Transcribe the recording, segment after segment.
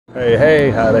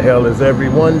Hey, how the hell is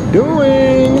everyone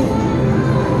doing?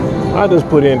 I just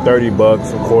put in 30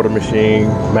 bucks, a quarter machine,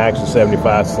 max of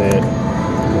 75 cents.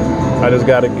 I just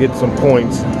got to get some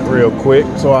points real quick,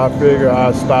 so I figure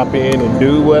I'll stop in and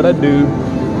do what I do,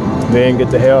 then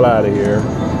get the hell out of here.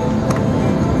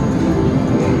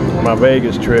 My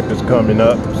Vegas trip is coming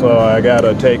up, so I got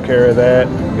to take care of that,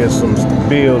 get some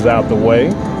bills out the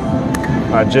way.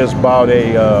 I just bought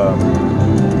a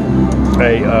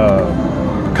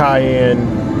Cayenne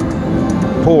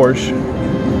Porsche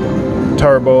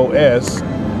Turbo S.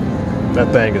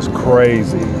 That thing is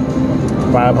crazy.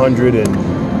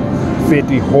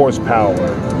 550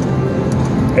 horsepower.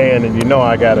 And you know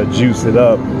I gotta juice it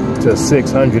up to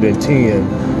 610.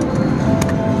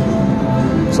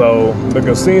 So the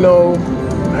casino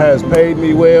has paid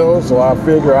me well, so I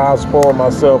figure I'll spoil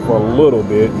myself a little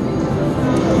bit.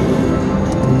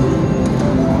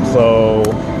 So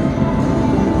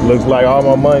looks like all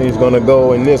my money is gonna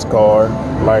go in this car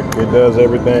like it does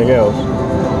everything else.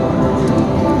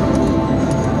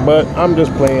 But I'm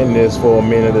just playing this for a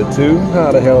minute or two.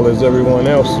 How the hell is everyone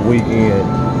else's weekend?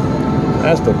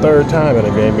 That's the third time it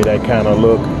gave me that kind of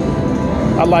look.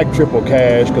 I like Triple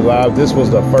Cash because this was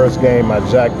the first game I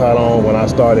jackpot on when I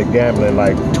started gambling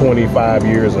like 25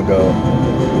 years ago.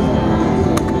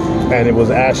 And it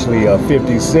was actually a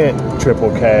 50-cent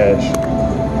Triple Cash.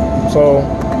 So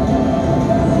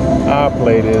I'll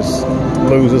play this,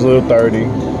 lose this little 30,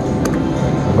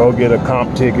 go get a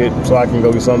comp ticket so I can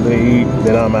go get something to eat,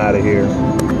 then I'm out of here.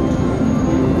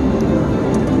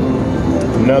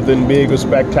 Nothing big or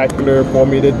spectacular for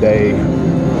me today.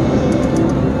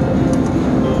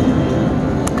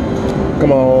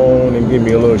 Come on and give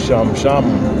me a little something.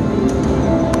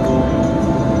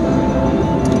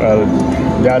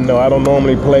 Y'all know I don't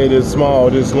normally play this small,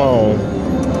 this long.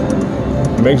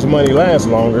 Makes the money last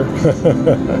longer.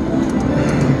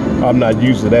 I'm not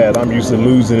used to that. I'm used to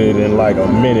losing it in like a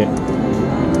minute.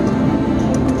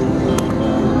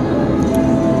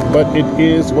 But it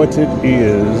is what it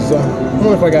is. I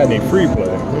wonder if I got any free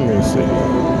play.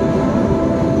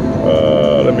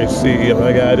 Let me see if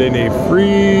I got any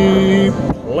free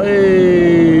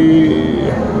play.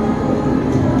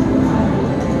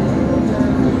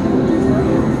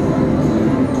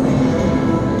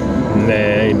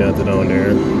 Nah, ain't nothing on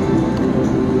there.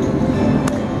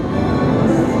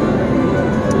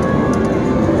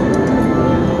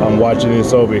 I'm watching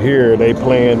this over here. They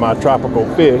playing my tropical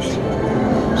fish.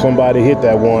 Somebody hit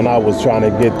that one. I was trying to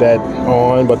get that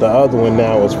on, but the other one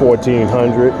now is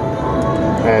 1400.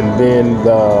 And then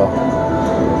the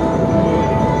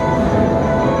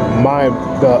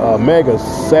Mega's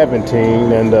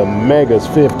 17 and the Mega's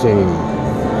 15.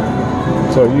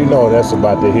 So you know that's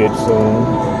about to hit soon.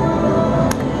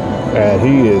 And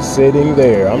he is sitting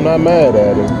there. I'm not mad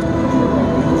at him.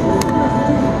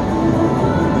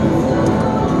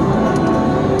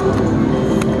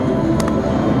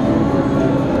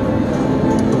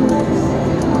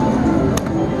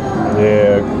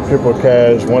 Yeah, Triple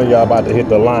Cash. One of y'all about to hit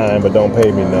the line, but don't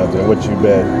pay me nothing. What you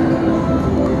bet?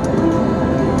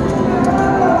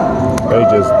 They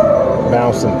just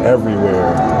bouncing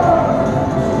everywhere.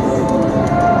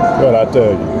 What I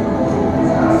tell you?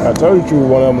 I told you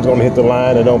one of them was gonna hit the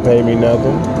line and don't pay me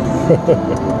nothing.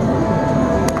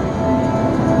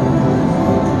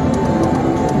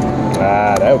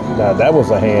 That was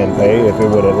a hand pay if it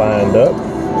would have lined up.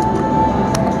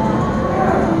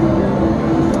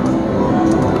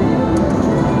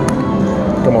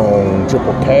 Come on,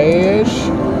 Triple Cash.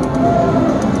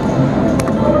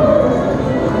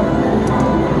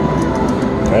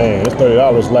 Man, this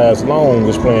 $30 lasts long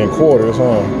just playing quarters,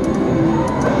 huh?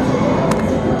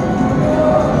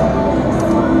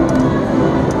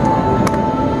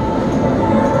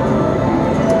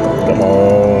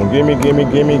 Gimme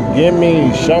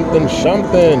something.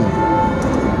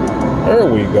 There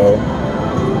we go.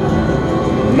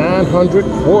 900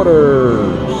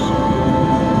 quarters.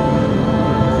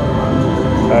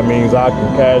 That means I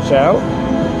can cash out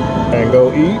and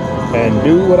go eat and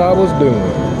do what I was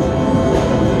doing.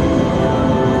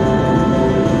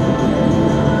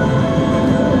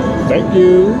 Thank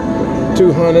you.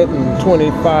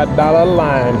 $225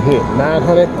 line hit.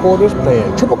 900 quarters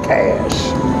playing Triple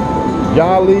Cash.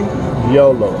 Yali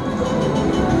YOLO.